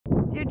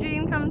your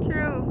dream come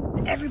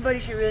true. Everybody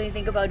should really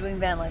think about doing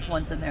van life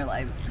once in their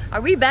lives.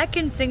 Are we back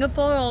in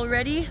Singapore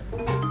already?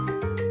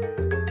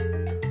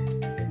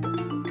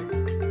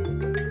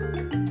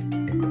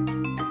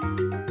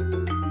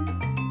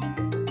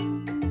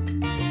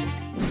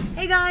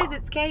 Hey guys,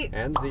 it's Kate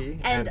and Z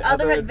and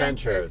other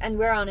adventures, and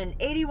we're on an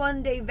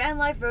 81-day van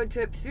life road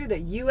trip through the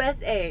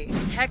USA.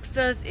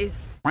 Texas is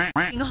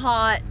f***ing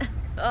hot.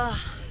 Ugh.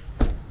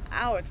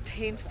 Ow, it's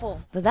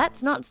painful. But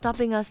that's not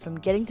stopping us from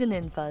getting to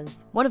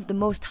Ninfa's, one of the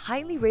most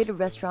highly rated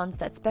restaurants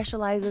that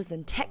specializes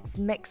in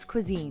Tex-Mex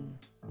cuisine.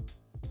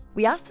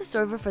 We asked the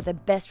server for the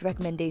best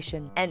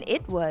recommendation, and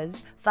it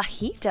was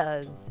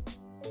fajitas.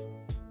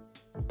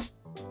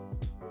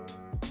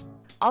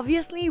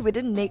 Obviously, we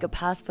didn't make a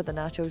pass for the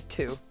nachos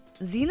too.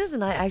 Zenos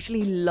and I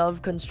actually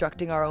love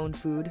constructing our own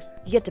food.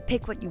 You get to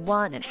pick what you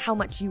want and how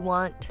much you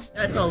want.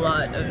 That's a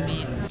lot of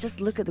meat.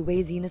 Just look at the way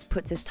Zenos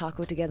puts his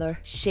taco together,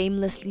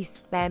 shamelessly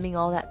spamming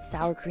all that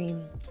sour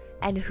cream.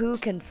 And who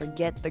can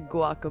forget the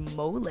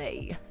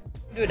guacamole?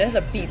 Dude, that's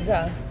a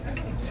pizza. Oh,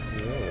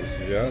 it's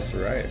just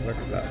right. Look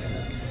at that.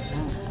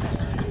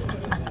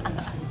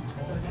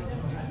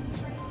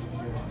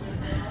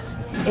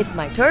 It's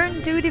my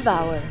turn to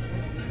devour.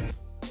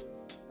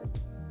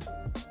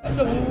 That's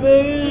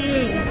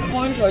amazing!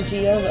 Corn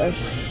tortillas are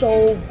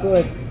so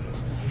good.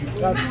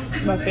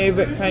 That's my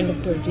favorite kind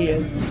of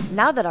tortillas.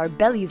 Now that our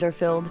bellies are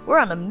filled, we're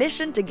on a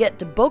mission to get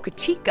to Boca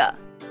Chica.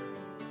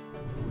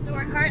 So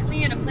we're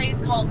currently in a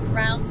place called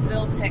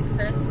Brownsville,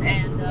 Texas,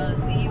 and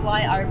Z,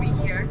 why are we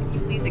here? Can you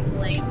please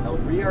explain? So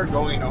we are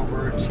going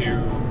over to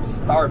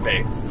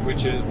Starbase,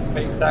 which is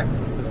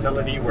SpaceX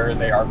facility where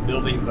they are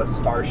building the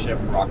Starship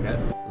rocket.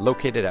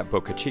 Located at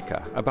Boca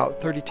Chica,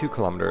 about 32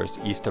 kilometers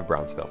east of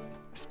Brownsville.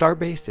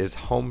 Starbase is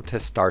home to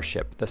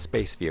Starship, the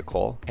space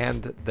vehicle,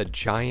 and the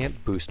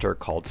giant booster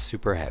called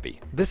Super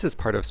Heavy. This is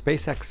part of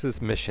SpaceX's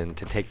mission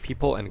to take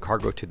people and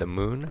cargo to the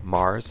Moon,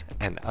 Mars,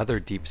 and other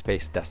deep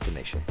space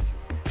destinations.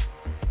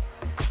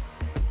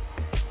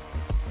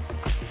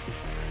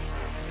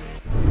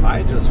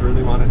 I just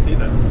really want to see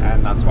this,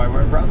 and that's why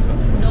we're in Brownsville.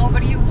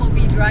 Nobody will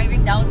be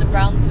driving down to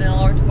Brownsville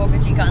or to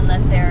Boca Chica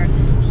unless they're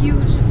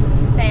huge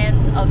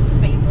fans of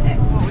SpaceX.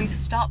 Well, we've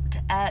stopped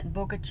at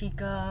Boca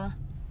Chica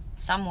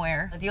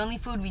somewhere. The only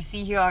food we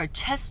see here are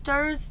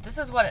Chester's. This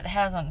is what it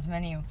has on its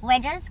menu.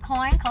 Wedges,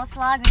 corn,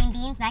 coleslaw, green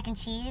beans, mac and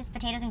cheese,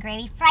 potatoes and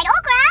gravy, fried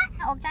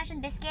okra,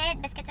 old-fashioned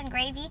biscuit, biscuits and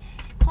gravy,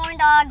 corn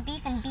dog,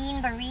 beef and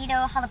bean,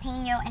 burrito,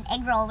 jalapeno, and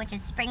egg roll, which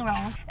is spring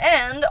rolls.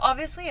 And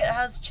obviously it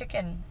has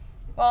chicken.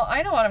 Well,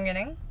 I know what I'm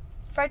getting.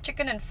 Fried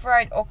chicken and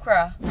fried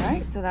okra.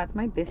 Alright, so that's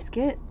my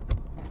biscuit,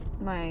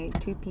 my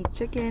 2-piece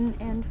chicken,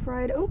 and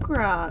fried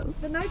okra.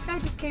 The nice guy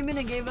just came in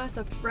and gave us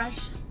a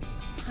fresh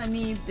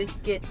honey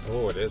biscuit.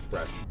 Oh, it is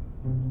fresh.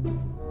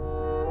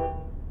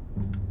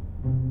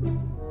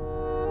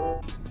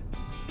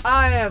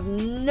 I have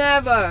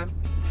never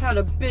had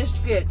a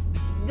biscuit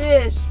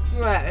this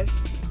fresh.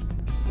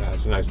 Yeah,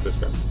 it's a nice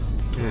biscuit.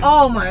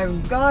 Oh my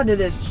god, it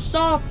is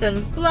soft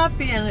and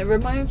fluffy, and it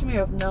reminds me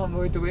of now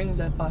we're doing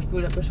that fast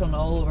food episode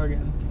all over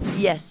again.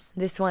 Yes,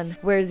 this one,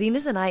 where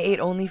Zenos and I ate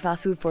only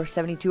fast food for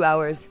 72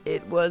 hours.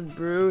 It was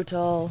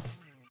brutal.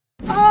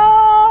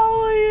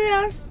 Oh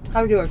yes!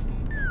 How's yours?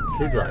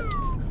 Too dry.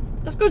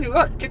 That's because you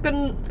got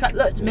chicken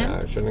cutlets, man.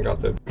 Yeah, I shouldn't have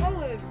got the...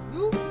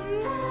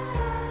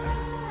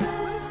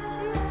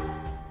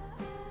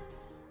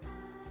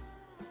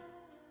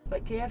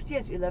 But KFC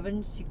has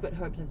 11 secret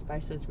herbs and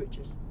spices, which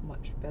is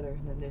much better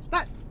than this.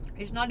 But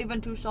it's not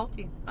even too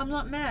salty. I'm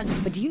not mad.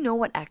 But do you know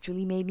what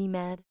actually made me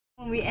mad?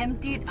 When we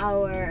emptied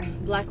our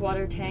black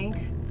water tank,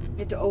 we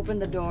had to open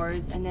the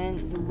doors, and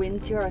then the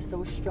winds here are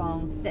so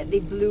strong that they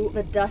blew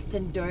the dust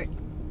and dirt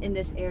in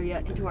this area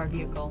into our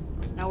vehicle.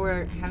 Now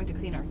we're having to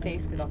clean our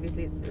face because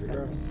obviously it's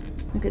disgusting.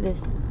 Look at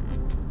this.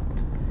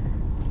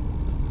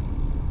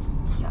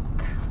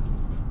 Yuck.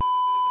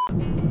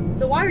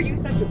 So why are you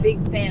such a big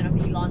fan of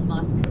Elon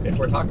Musk? If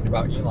we're talking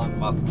about Elon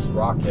Musk's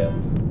rocket,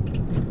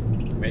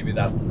 maybe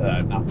that's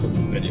not for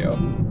this video.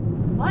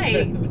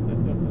 Why?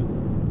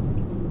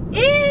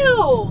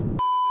 Ew!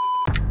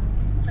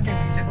 What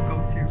did we just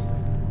go to?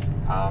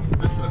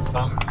 This was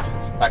some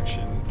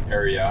inspection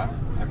area.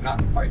 I'm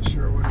not quite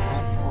sure what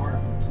it was for.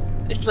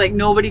 It's like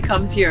nobody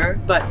comes here,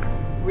 but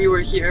we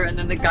were here, and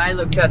then the guy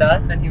looked at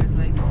us and he was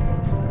like,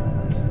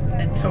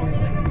 and so we were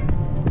like,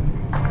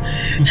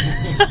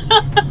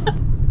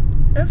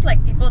 there's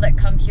like people that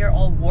come here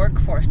all work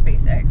for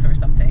SpaceX or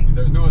something.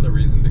 There's no other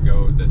reason to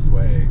go this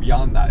way.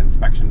 Beyond that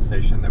inspection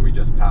station that we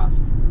just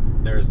passed,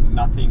 there's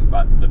nothing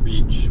but the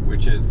beach,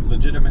 which is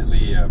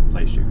legitimately a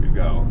place you could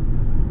go.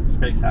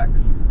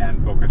 SpaceX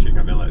and Boca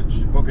Chica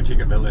Village. Boca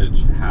Chica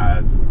Village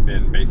has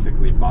been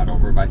basically bought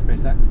over by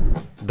SpaceX.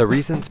 The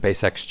reason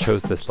SpaceX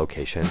chose this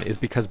location is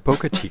because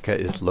Boca Chica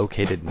is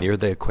located near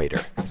the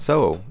equator.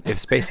 So, if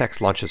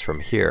SpaceX launches from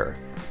here,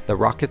 the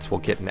rockets will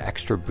get an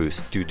extra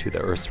boost due to the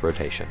Earth's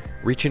rotation,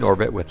 reaching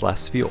orbit with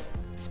less fuel.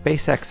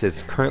 SpaceX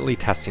is currently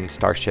testing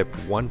Starship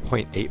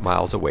 1.8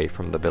 miles away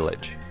from the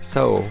village.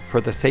 So,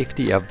 for the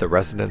safety of the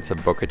residents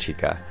of Boca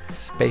Chica,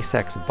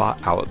 SpaceX bought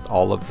out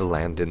all of the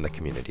land in the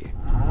community.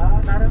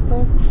 Oh, that is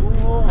so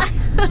cool!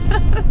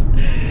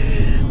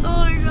 Oh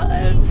my god,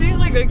 I feel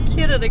like a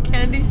kid at a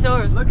candy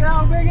store. Look at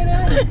how big it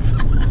is!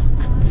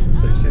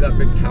 So you see that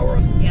big tower?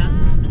 Yeah.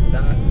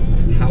 That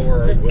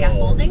tower The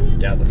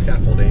scaffolding? Yeah, the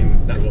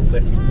scaffolding that will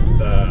lift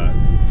the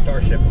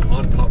Starship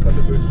on top of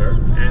the booster.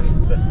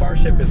 And the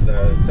Starship is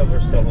the silver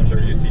cylinder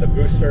you see. The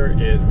booster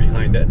is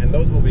behind it, and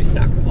those will be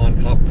stacked on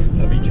top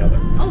of each other.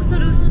 Oh, so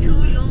those two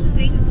long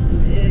things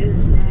is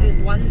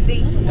one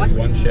thing?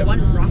 One ship.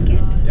 One rocket?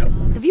 Yep.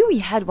 The view we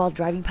had while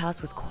driving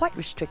past was quite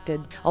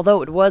restricted,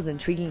 although it was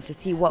intriguing to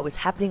see what was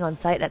happening on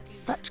site at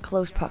such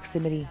close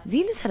proximity.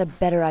 Zenos had a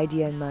better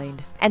idea in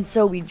mind, and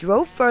so we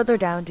drove further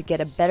down to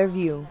get a better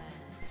view.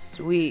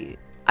 Sweet.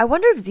 I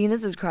wonder if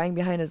Zenos is crying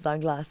behind his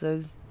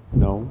sunglasses.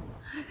 No.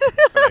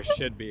 But I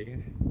should be.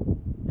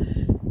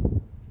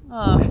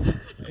 Oh.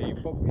 Hey, you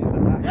poked me in the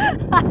back.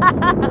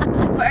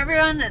 For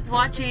everyone that's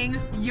watching,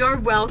 you're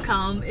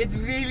welcome. It's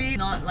really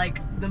not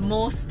like the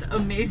most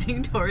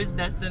amazing tourist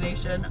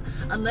destination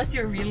unless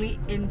you're really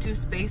into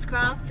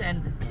spacecrafts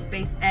and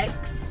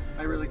SpaceX.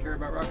 I really care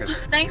about rockets.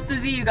 Thanks to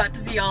Z, you got to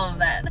see all of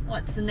that.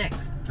 What's the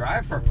next?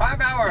 Drive for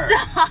 5 hours!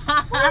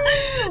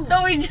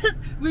 So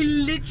we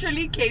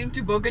literally came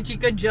to Boca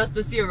Chica just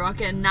to see a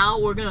rocket, and now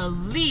we're gonna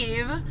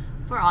leave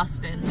for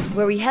Austin,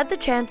 where we had the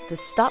chance to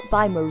stop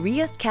by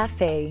Maria's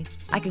Cafe.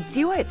 I can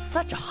see why it's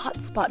such a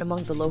hot spot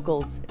among the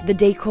locals. The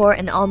decor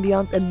and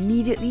ambiance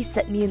immediately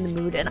set me in the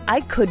mood, and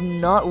I could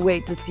not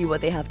wait to see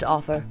what they have to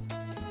offer.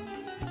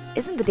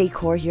 Isn't the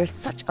decor here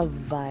such a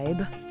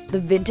vibe? The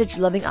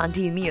vintage-loving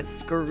auntie in me is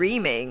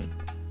screaming.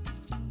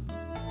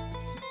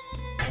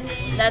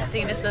 That's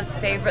Zenos'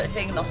 favorite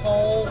thing in the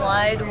whole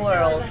wide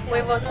world.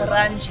 Huevos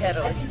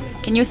rancheros.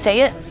 Can you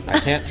say it? I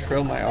can't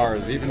trill my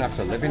R's even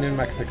after living in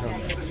Mexico.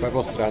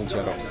 Huevos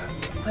rancheros.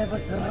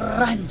 Huevos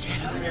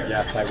rancheros.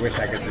 Yes, I wish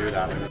I could do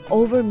that.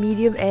 Over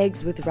medium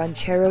eggs with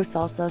ranchero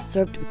salsa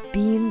served with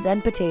beans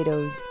and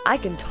potatoes. I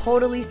can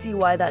totally see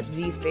why that's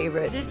Z's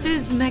favorite. This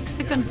is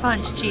Mexican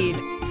French cheese.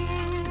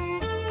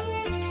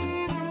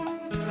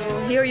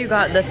 Here you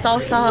got the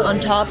salsa on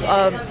top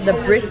of the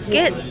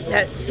brisket.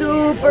 That's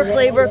super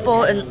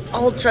flavorful and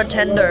ultra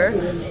tender.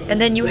 And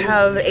then you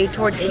have a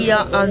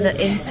tortilla on the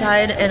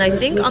inside, and I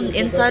think on the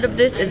inside of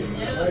this is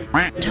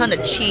a ton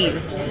of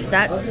cheese.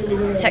 That's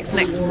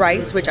Tex-Mex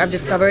rice, which I've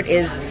discovered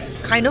is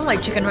kind of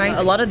like chicken rice.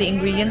 A lot of the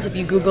ingredients, if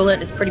you Google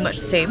it, is pretty much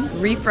the same.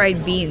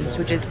 Refried beans,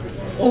 which is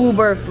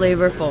uber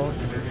flavorful.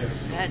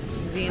 That's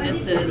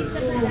Zenos'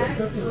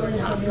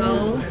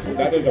 taco.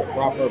 That is a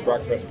proper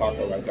breakfast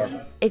taco right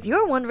there. If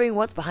you're wondering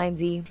what's behind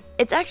Z,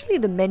 it's actually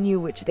the menu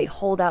which they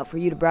hold out for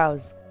you to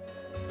browse.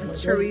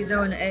 It's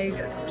chorizo and egg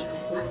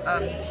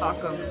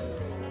tacos.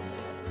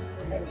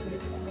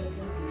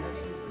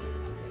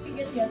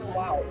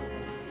 Wow.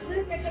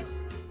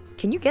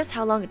 Can you guess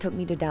how long it took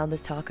me to down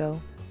this taco?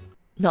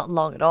 Not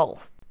long at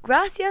all.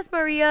 Gracias,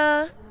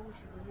 Maria!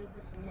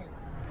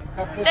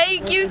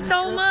 Thank you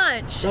so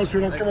much.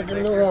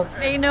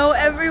 They know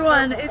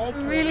everyone. It's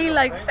really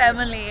like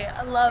family.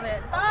 I love it.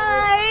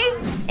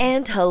 Bye.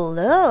 And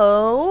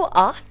hello,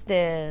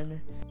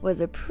 Austin!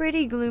 Was a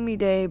pretty gloomy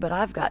day, but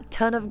I've got a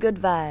ton of good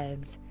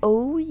vibes.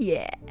 Oh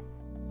yeah!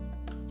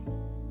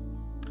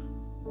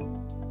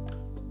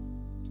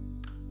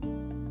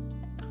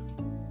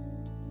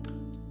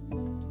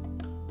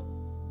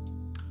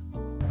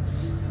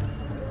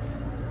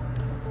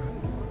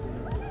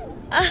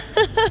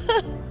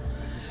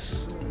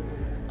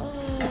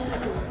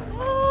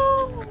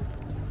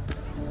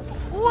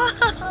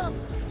 Wow.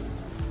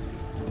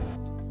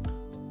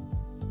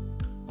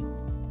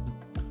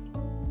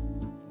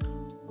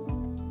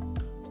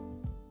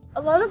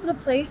 A lot of the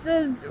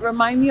places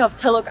remind me of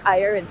Telok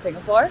Ayer in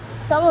Singapore.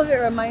 Some of it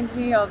reminds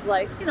me of,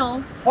 like, you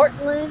know,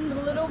 Portland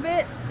a little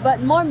bit,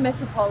 but more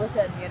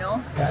metropolitan, you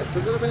know? Yeah, it's a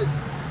little bit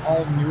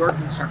all newer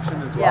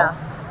construction as well.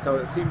 Yeah. So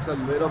it seems a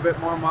little bit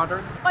more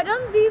modern. I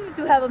don't seem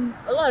to have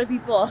a lot of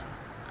people.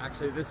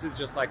 Actually, this is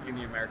just like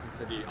any American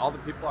city. All the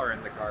people are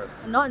in the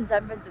cars. Not in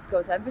San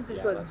Francisco. San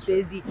Francisco is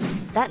busy.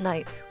 That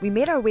night, we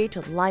made our way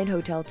to the Line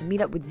Hotel to meet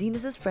up with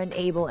Zenos' friend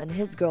Abel and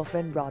his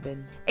girlfriend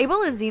Robin.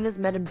 Abel and Zenos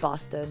met in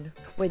Boston,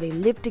 where they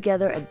lived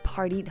together and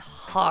partied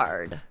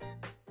hard.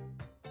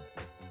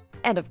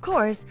 And of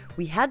course,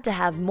 we had to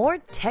have more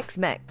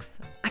Tex-Mex.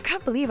 I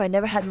can't believe I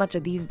never had much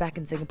of these back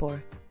in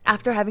Singapore.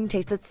 After having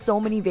tasted so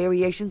many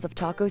variations of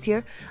tacos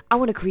here, I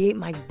want to create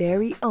my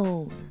very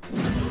own.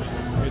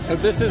 So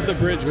this is the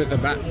bridge with the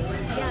bats.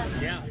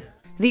 Yeah.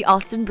 The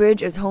Austin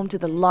Bridge is home to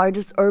the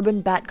largest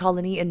urban bat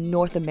colony in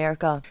North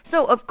America.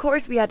 So of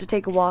course we had to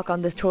take a walk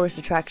on this tourist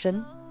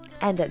attraction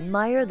and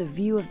admire the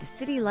view of the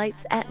city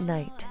lights at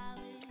night.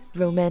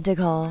 Romantic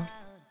Hall.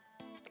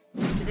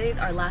 Today's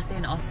our last day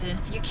in Austin.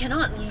 You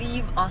cannot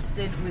leave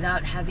Austin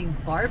without having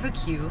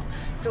barbecue.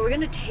 So we're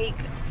gonna take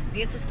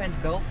Zenos' friend's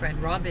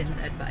girlfriend, Robin's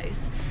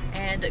advice,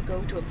 and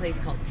go to a place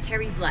called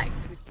Terry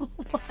Black's.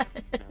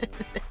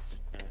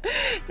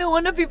 No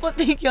wonder people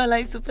think you're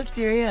like super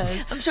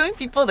serious. I'm showing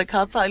people the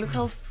car park. Look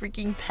how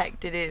freaking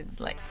packed it is,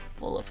 like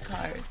full of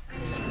cars.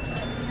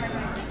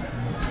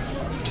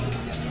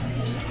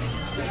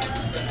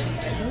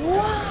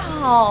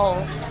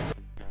 Wow!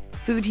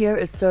 Food here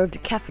is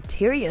served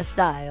cafeteria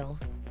style.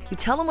 You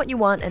tell them what you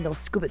want and they'll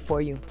scoop it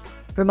for you.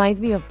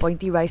 Reminds me of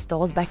pointy rice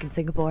stalls back in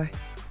Singapore.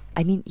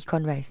 I mean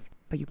econ rice,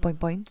 but you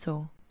point,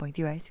 so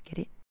pointy rice, get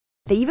it?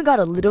 They even got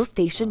a little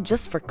station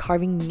just for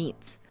carving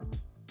meats.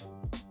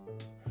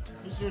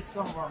 This is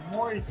some of our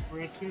moist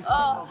brisket,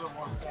 a little bit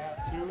more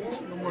fat to it,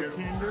 a little more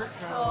tender.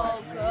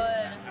 Oh,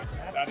 good.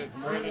 That is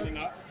more than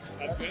enough.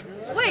 That's good.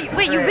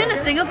 Wait, you've been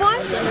to Singapore?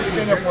 I've been to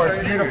Singapore,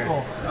 it's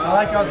beautiful. I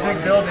like y'all's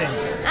big building.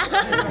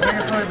 It's the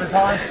biggest Louis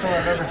Vuitton store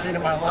I've ever seen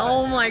in my life.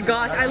 Oh my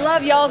gosh, I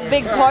love y'all's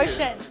big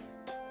portion.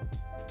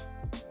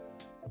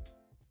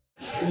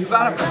 You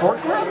got a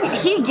pork rib?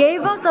 He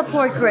gave us a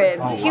pork rib.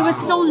 Oh, wow. He was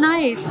so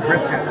nice.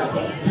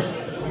 Brisket.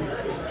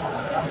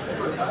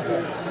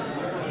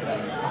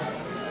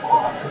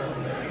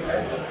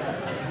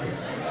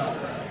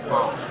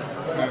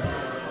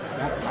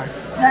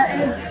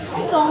 That is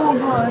so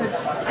good.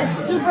 It's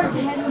super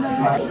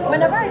tender.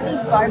 Whenever I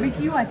think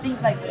barbecue, I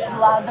think like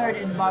slathered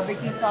in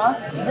barbecue sauce.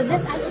 But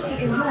this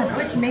actually isn't,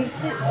 which makes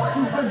it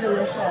super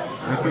delicious.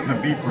 This is the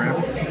beef rib.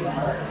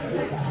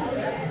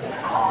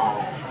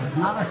 It's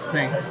not a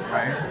steak,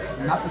 right?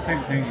 Not the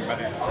same thing, but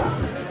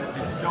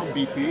it's still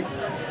beefy,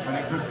 but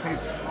it just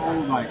tastes so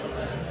like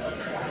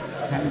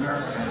tender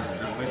and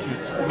delicious.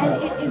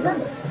 And it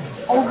isn't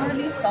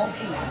overly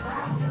salty.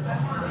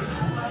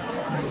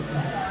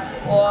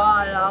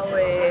 Walao.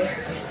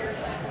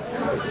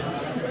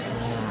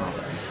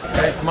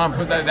 Okay, come on,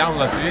 put that down,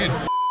 let's eat.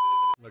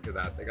 Look at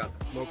that, they got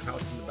the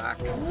smokehouse in the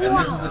back. And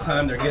this is the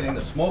time they're getting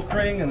the smoke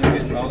ring and they're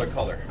getting all the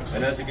color.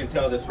 And as you can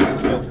tell, this way the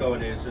smoke's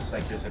going in, it's just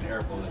like there's an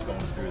airflow that's going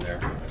through there.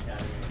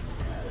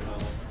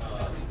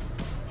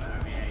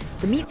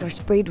 The meats are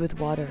sprayed with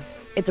water.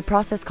 It's a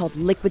process called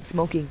liquid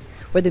smoking,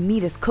 where the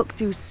meat is cooked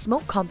through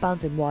smoke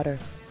compounds in water.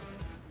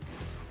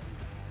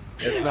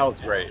 It smells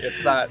great.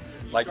 It's that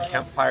like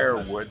campfire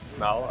wood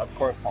smell. Of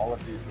course, all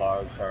of these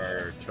logs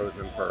are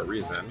chosen for a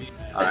reason.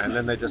 And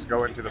then they just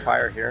go into the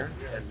fire here,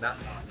 and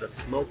that's the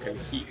smoke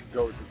and heat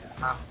goes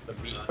past the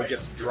meat. It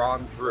gets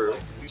drawn through.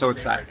 So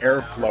it's that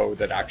airflow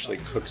that actually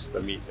cooks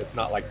the meat. It's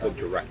not like the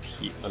direct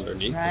heat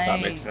underneath, if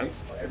that makes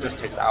sense. It just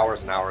takes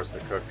hours and hours to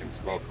cook and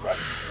smoke, but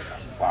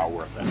wow,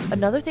 worth it.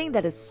 Another thing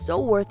that is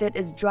so worth it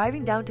is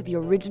driving down to the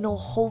original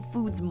Whole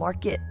Foods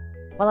market.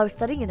 While I was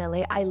studying in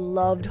LA, I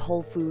loved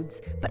Whole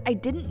Foods, but I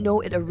didn't know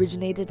it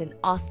originated in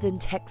Austin,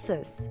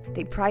 Texas.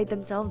 They pride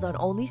themselves on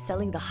only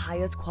selling the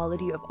highest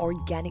quality of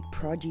organic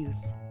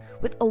produce,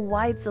 with a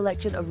wide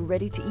selection of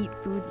ready-to-eat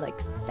foods like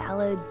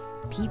salads,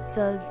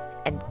 pizzas,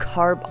 and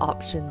carb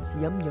options.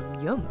 Yum, yum,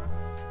 yum.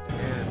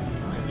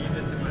 I need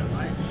this in my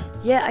life.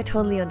 Yeah, I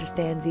totally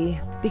understand, Z,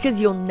 because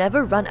you'll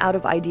never run out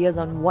of ideas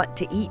on what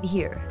to eat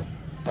here.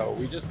 So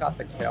we just got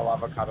the kale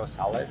avocado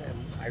salad, and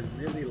I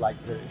really like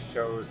that it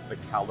shows the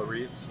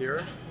calories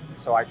here,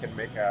 so I can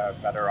make a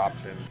better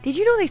option. Did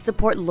you know they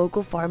support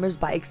local farmers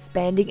by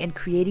expanding and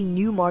creating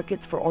new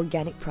markets for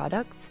organic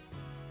products?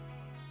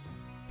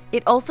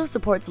 It also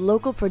supports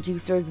local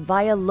producers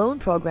via loan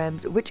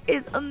programs, which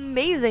is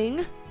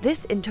amazing!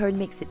 This in turn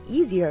makes it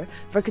easier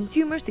for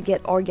consumers to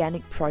get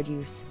organic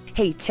produce.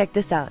 Hey, check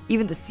this out.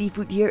 Even the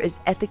seafood here is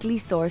ethically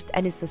sourced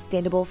and is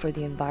sustainable for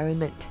the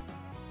environment.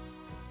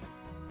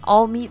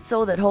 All meat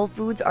sold at Whole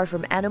Foods are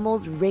from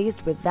animals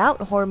raised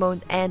without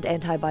hormones and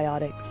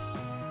antibiotics.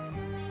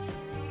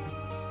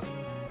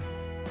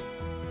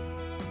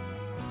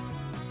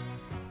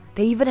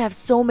 They even have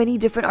so many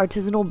different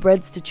artisanal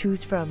breads to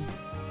choose from.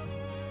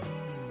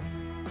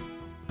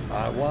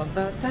 I want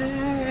the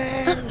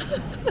things.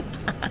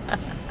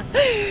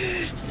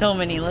 So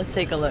many, let's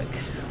take a look.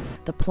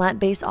 The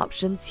plant-based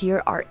options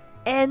here are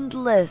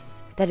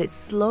endless, that it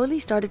slowly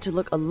started to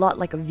look a lot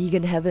like a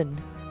vegan heaven.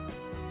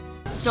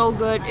 So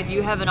good. If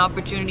you have an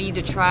opportunity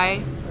to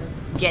try,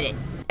 get it.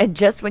 And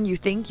just when you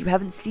think you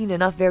haven't seen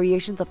enough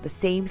variations of the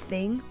same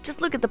thing, just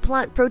look at the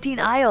plant protein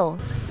aisle.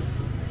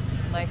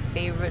 My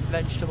favorite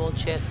vegetable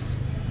chips.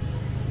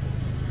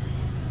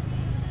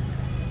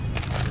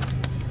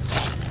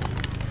 Yes!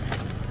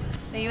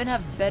 They even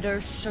have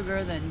better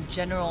sugar than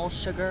general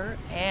sugar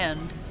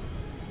and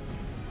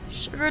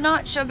sugar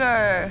not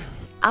sugar.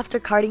 After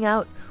carting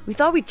out, we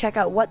thought we'd check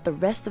out what the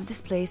rest of this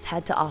place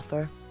had to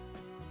offer.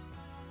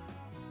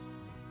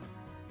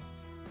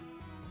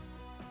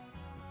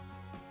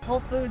 Whole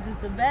Foods is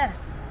the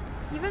best.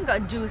 Even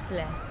got juice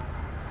left.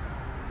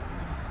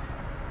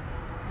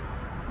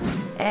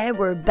 And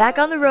we're back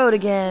on the road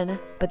again.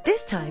 But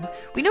this time,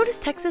 we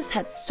noticed Texas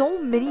had so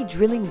many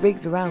drilling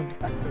rigs around.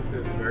 Texas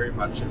is very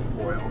much an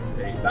oil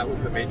state. That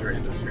was the major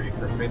industry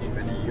for many,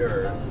 many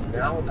years.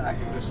 Now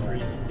that industry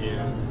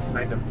is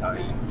kind of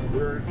dying.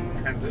 We're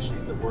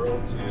transitioning the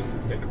world to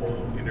sustainable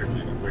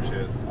energy, which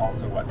is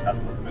also what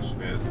Tesla's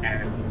mission is.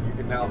 And you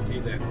can now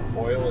see that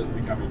oil is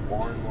becoming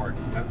more and more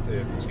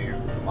expensive to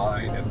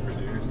mine and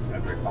produce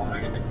and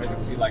refine. I kind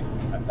of see like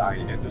a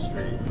dying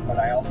industry, but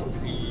I also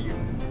see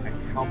like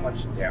how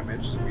much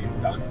damage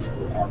we've done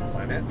to our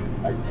planet.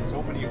 Like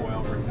so many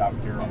oil rigs out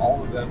here,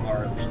 all of them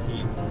are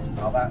leaking. You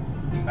smell that?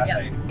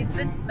 Methane? Yeah, it's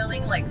been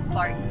smelling like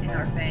farts in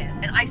our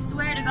van. And I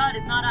swear to God,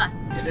 it's not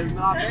us. It is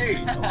not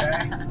me,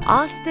 okay?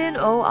 Austin,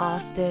 oh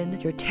Austin,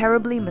 you're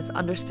terribly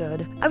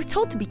misunderstood. I was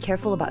told to be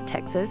careful about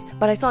Texas,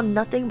 but I saw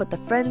nothing but the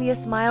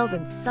friendliest smiles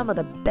and some of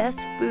the best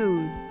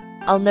food.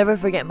 I'll never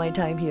forget my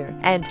time here.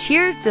 And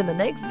cheers to the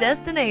next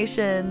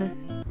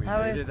destination. We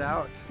made it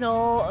out.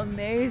 So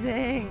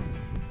amazing.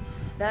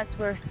 That's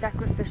where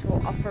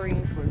sacrificial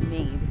offerings were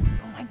made.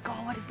 Oh my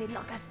God, what if they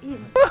lock us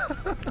in?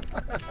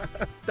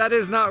 That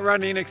is not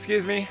running,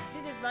 excuse me.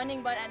 This is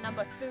running, but at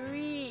number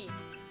 3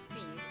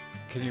 speed.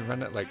 Can you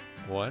run at like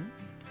 1?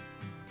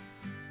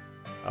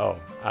 Oh,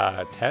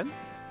 10?